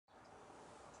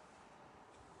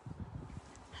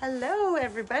Hello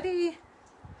everybody.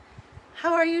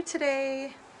 How are you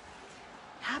today?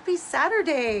 Happy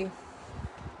Saturday.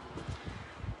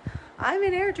 I'm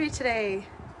in Airdrie today.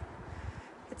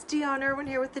 It's Dione Irwin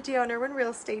here with the Dione Irwin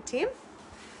real estate team.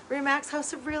 Remax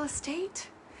House of Real Estate.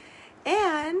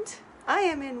 And I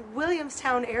am in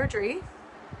Williamstown, Airdrie.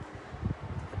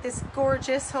 This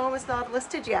gorgeous home is not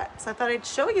listed yet, so I thought I'd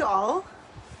show you all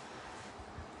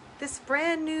this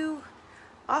brand new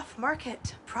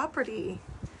off-market property.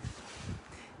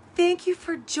 Thank you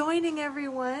for joining,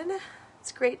 everyone.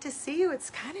 It's great to see you. It's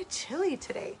kind of chilly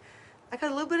today. I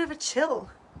got a little bit of a chill.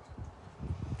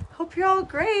 Hope you're all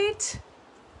great.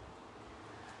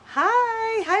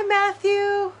 Hi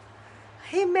Matthew.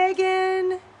 Hey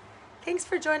Megan. Thanks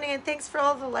for joining and thanks for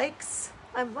all the likes.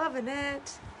 I'm loving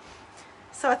it.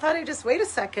 So I thought I'd just wait a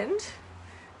second,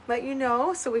 let you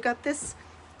know. So we got this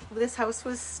house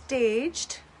was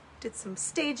staged. Did some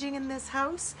staging in this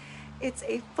house. It's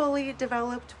a fully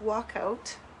developed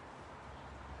walkout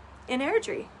in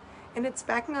Airdrie, and it's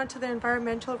backing onto the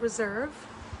environmental reserve.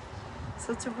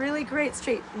 So it's a really great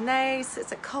street. Nice,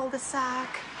 it's a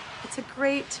cul-de-sac. It's a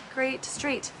great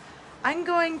street. I'm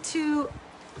going to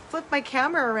flip my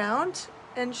camera around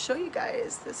and show you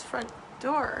guys this front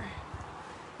door.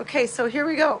 Okay, so here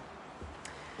we go.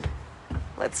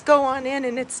 Let's go on in,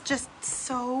 and it's just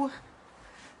so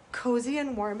cozy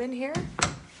and warm in here.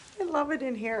 I love it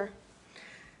in here.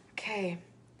 Okay,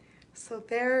 so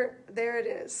there it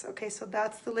is. Okay, so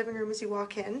that's the living room as you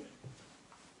walk in.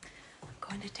 I'm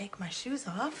going to take my shoes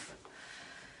off.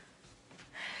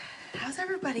 How's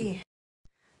everybody?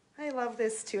 I love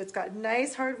this too. It's got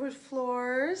nice hardwood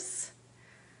floors.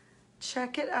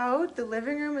 Check it out. The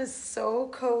living room is so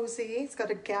cozy. It's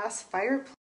got a gas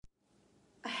fireplace.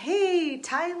 Hey,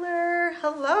 Tyler,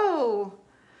 hello.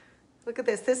 Look at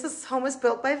this. This home was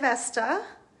built by Vesta.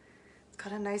 It's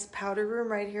got a nice powder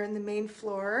room right here in the main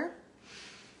floor.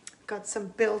 Got some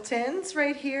built-ins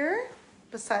right here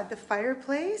beside the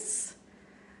fireplace.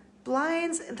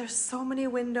 Blinds, and there's so many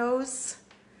windows.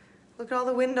 Look at all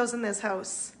the windows in this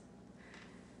house.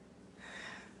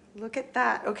 Look at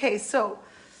that. Okay, so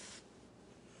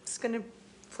just gonna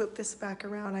flip this back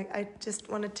around. I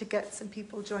just wanted to get some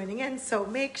people joining in. So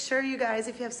make sure you guys,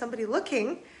 if you have somebody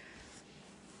looking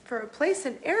for a place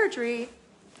in Airdrie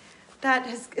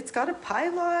it's got a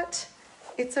pilot.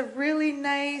 It's a really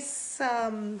nice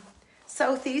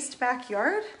southeast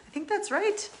backyard. I think that's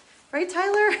right. Right,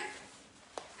 Tyler?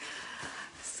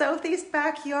 Southeast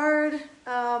backyard,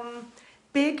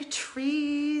 big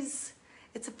trees.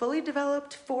 It's a fully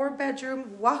developed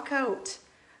 4-bedroom walkout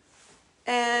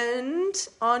and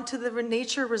onto the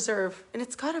nature reserve. And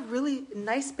it's got a really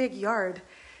nice big yard.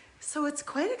 So it's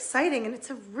quite exciting, and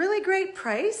it's a really great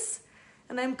price.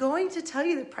 And I'm going to tell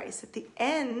you the price at the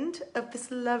end of this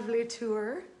lovely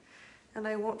tour, and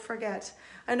I won't forget.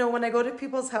 I know when I go to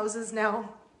people's houses now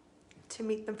to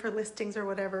meet them for listings or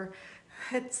whatever,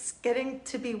 it's getting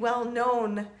to be well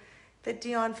known that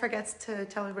Dion forgets to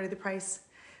tell everybody the price.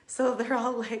 So they're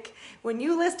all like, when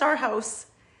you list our house,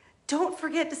 don't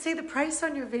forget to say the price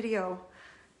on your video.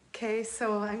 Okay,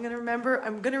 so I'm gonna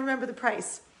remember the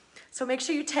price. So make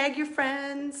sure you tag your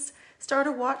friends, start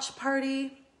a watch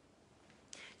party.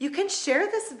 You can share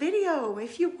this video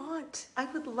if you want. I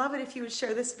would love it if you would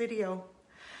share this video.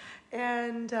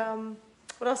 And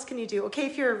what else can you do? Okay,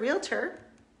 if you're a realtor,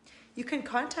 you can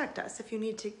contact us if you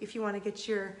want to get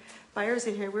your buyers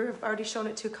in here. We've already shown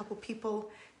it to a couple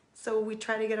people. So we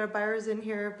try to get our buyers in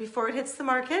here before it hits the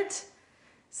market.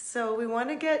 So we want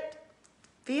to get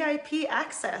VIP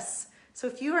access. So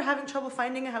if you are having trouble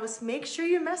finding a house, make sure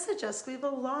you message us. We have a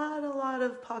lot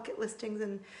of pocket listings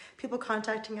and people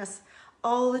contacting us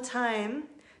all the time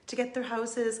to get their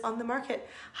houses on the market.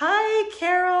 Hi,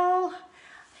 Carol.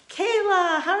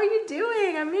 Kayla, how are you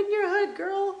doing? I'm in your hood,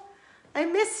 girl. I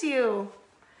miss you.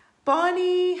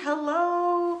 Bonnie,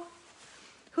 hello.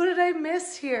 Who did I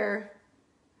miss here?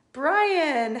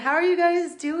 Brian, how are you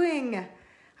guys doing?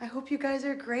 I hope you guys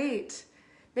are great.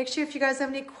 Make sure if you guys have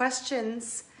any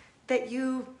questions that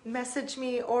you message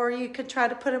me, or you can try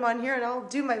to put them on here and I'll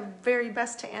do my very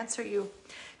best to answer you.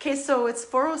 Okay, so it's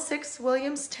 406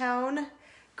 Williamstown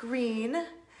Green,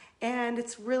 and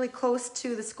it's really close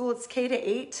to the school. It's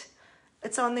K-8.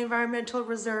 It's on the environmental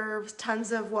reserve,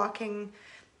 tons of walking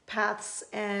paths,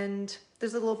 and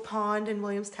there's a little pond in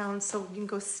Williamstown so you can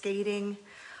go skating.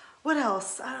 What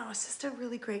else? I don't know, it's just a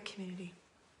really great community.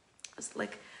 It's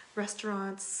like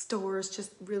restaurants, stores,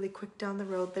 just really quick down the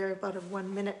road there, about a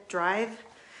 1-minute drive.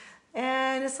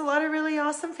 And it's a lot of really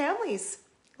awesome families,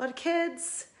 a lot of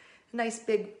kids, a nice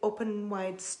big open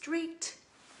wide street.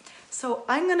 So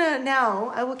I'm gonna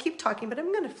now, I will keep talking, but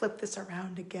I'm gonna flip this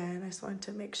around again. I just wanted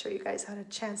to make sure you guys had a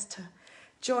chance to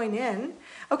join in.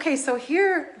 Okay, so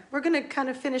here we're gonna kind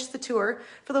of finish the tour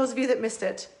for those of you that missed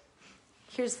it.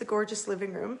 Here's the gorgeous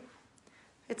living room.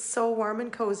 It's so warm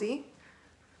and cozy.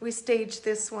 We staged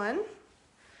this one.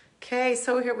 Okay,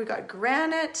 so here we got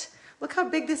granite. Look how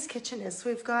big this kitchen is.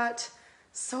 We've got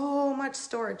so much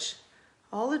storage.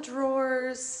 All the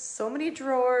drawers, so many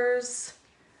drawers.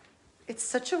 It's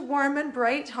such a warm and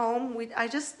bright home.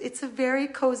 It's a very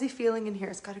cozy feeling in here.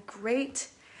 It's got a great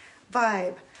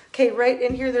vibe. Okay, right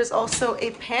in here, there's also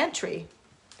a pantry.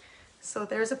 So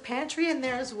there's a pantry in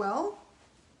there as well.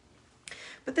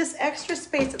 But this extra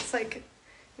space, it's like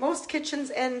most kitchens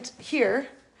end here.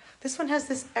 This one has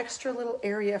this extra little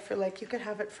area for you could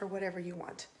have it for whatever you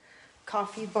want.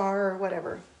 Coffee bar or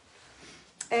whatever.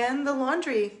 And the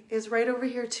laundry is right over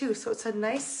here too. So it's a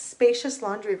nice spacious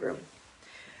laundry room.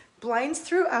 Blinds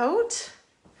throughout,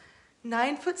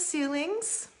 9-foot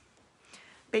ceilings.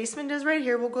 Basement is right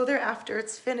here. We'll go there after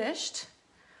it's finished.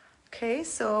 Okay,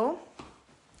 so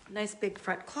nice big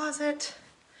front closet.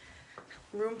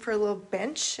 Room for a little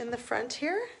bench in the front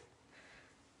here.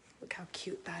 Look how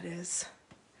cute that is.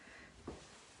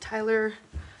 Tyler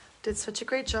did such a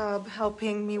great job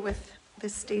helping me with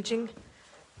this staging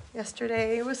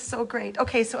yesterday. It was so great.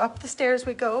 Okay, so up the stairs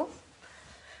we go.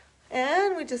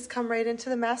 And we just come right into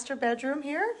the master bedroom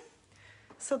here.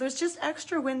 So there's just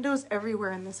extra windows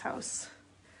everywhere in this house.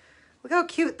 Look how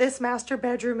cute this master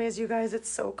bedroom is, you guys. It's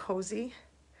so cozy.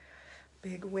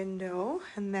 Big window,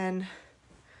 and then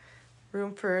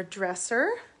room for a dresser.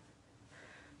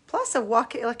 Plus a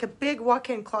big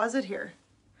walk-in closet here.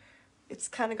 It's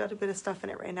kind of got a bit of stuff in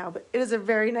it right now, but it is a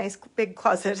very nice big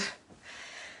closet.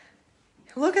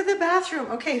 Look at the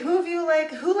bathroom. Okay,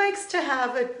 who likes to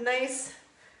have a nice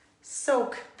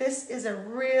soak? This is a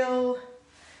real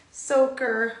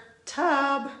soaker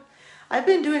tub. I've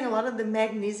been doing a lot of the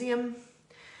magnesium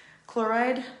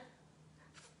chloride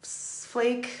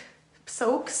flake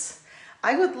soaks.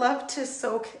 I would love to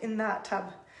soak in that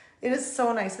tub. It is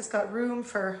so nice. It's got room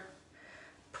for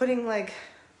putting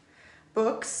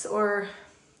books or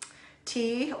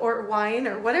tea or wine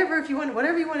or whatever you want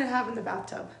to have in the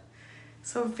bathtub.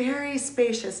 So very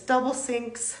spacious, double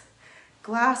sinks,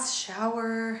 glass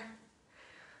shower,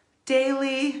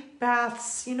 daily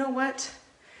baths. You know what?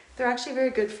 They're actually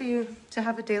very good for you to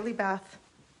have a daily bath.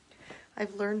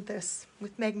 I've learned this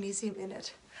with magnesium in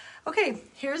it. Okay,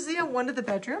 here's one of the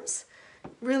bedrooms.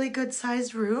 Really good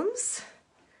sized rooms.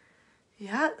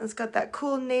 Yeah, it's got that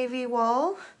cool navy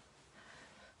wall.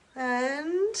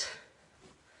 And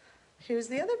here's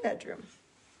the other bedroom.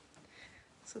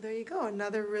 So there you go,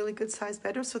 another really good sized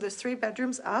bedroom. So there's 3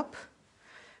 bedrooms up,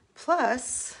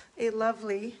 plus a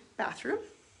lovely bathroom.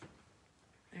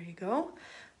 There you go.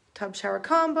 Tub shower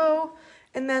combo.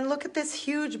 And then look at this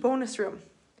huge bonus room.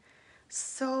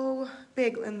 So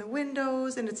big in the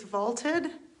windows, and it's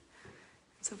vaulted.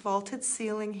 It's a vaulted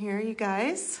ceiling here, you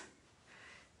guys.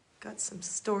 Got some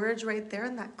storage right there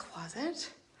in that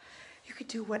closet. You could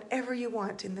do whatever you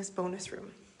want in this bonus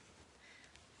room.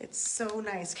 It's so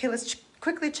nice. Okay, let's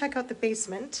quickly check out the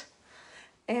basement.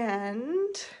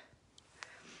 And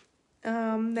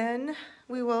then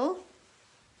we will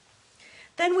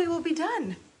be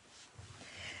done.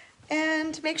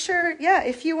 And make sure,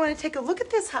 if you want to take a look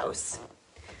at this house,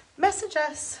 message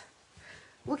us.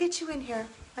 We'll get you in here.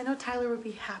 I know Tyler would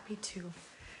be happy to.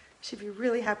 She'd be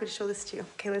really happy to show this to you.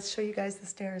 Okay, let's show you guys the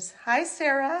stairs. Hi,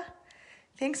 Sarah.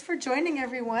 Thanks for joining,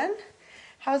 everyone.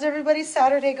 How's everybody's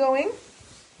Saturday going?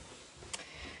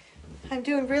 I'm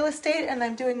doing real estate and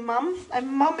I'm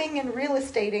mumming and real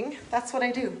estating. That's what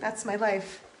I do. That's my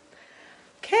life.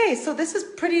 Okay, so this is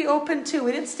pretty open too.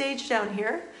 We didn't stage down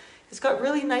here. It's got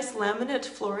really nice laminate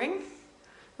flooring.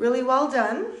 Really well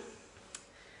done.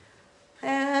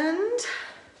 And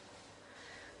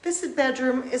this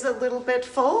bedroom is a little bit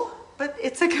full, but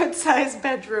it's a good sized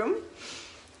bedroom.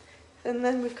 And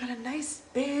then we've got a nice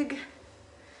big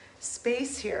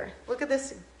space here. Look at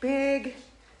this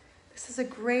this is a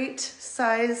great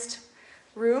sized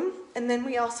room. And then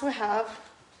we also have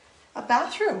a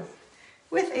bathroom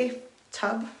with a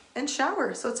tub and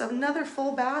shower. So it's another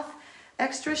full bath,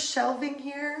 extra shelving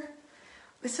here.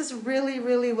 This is really,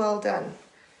 really well done.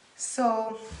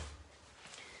 So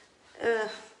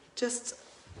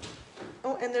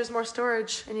and there's more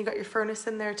storage, and you got your furnace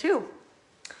in there too.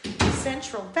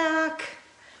 Central back.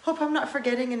 Hope I'm not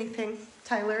forgetting anything,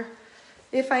 Tyler.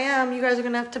 If I am, you guys are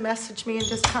gonna have to message me and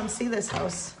just come see this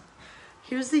house.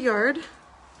 Here's the yard.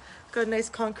 Got a nice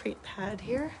concrete pad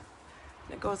here.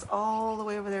 And it goes all the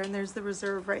way over there, and there's the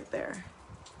reserve right there.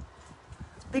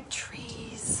 Big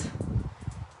trees.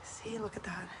 look at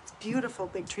that. It's beautiful,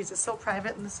 big trees. It's so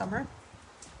private in the summer.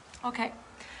 Okay,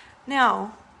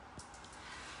 now,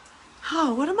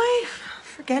 oh, what am I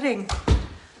forgetting?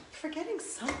 Forgetting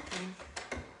something.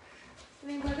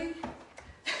 Anybody?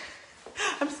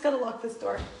 I'm just gonna lock this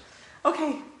door.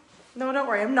 Okay, no, don't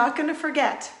worry, I'm not gonna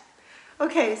forget.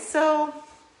 Okay, so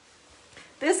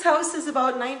this house is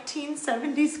about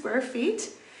 1970 square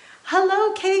feet.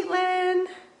 Hello, Caitlin.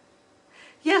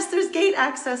 Yes, there's gate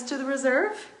access to the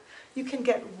reserve. You can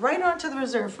get right onto the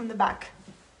reserve from the back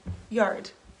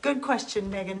yard. Good question,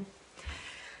 Megan.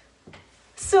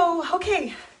 So,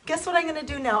 okay, guess what I'm gonna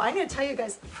do now? I'm gonna tell you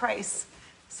guys the price.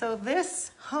 So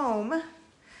this home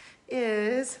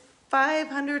is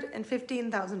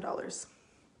 $515,000.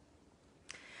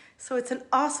 So it's an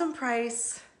awesome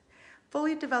price,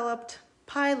 fully developed,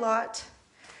 pie lot,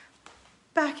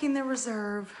 backing the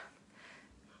reserve,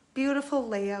 beautiful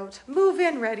layout,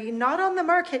 move-in ready, not on the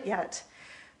market yet.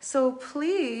 So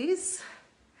please,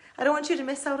 I don't want you to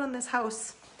miss out on this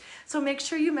house. So make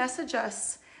sure you message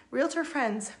us. Realtor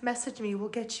friends, message me, we'll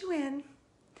get you in.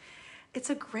 It's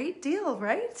a great deal,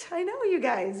 right? I know you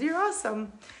guys, you're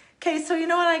awesome. Okay, so you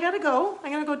know what, I gotta go.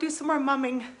 I'm gonna go do some more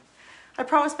mumming. I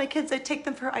promised my kids I'd take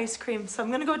them for ice cream, so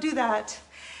I'm gonna go do that.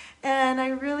 And I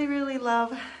really, really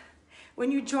love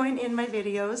when you join in my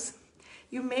videos.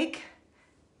 You make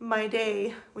my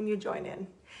day when you join in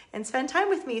and spend time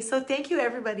with me. So thank you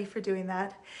everybody for doing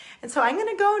that. And so I'm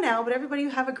gonna go now, but everybody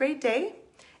have a great day.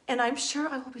 And I'm sure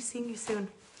I will be seeing you soon.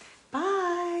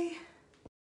 Bye.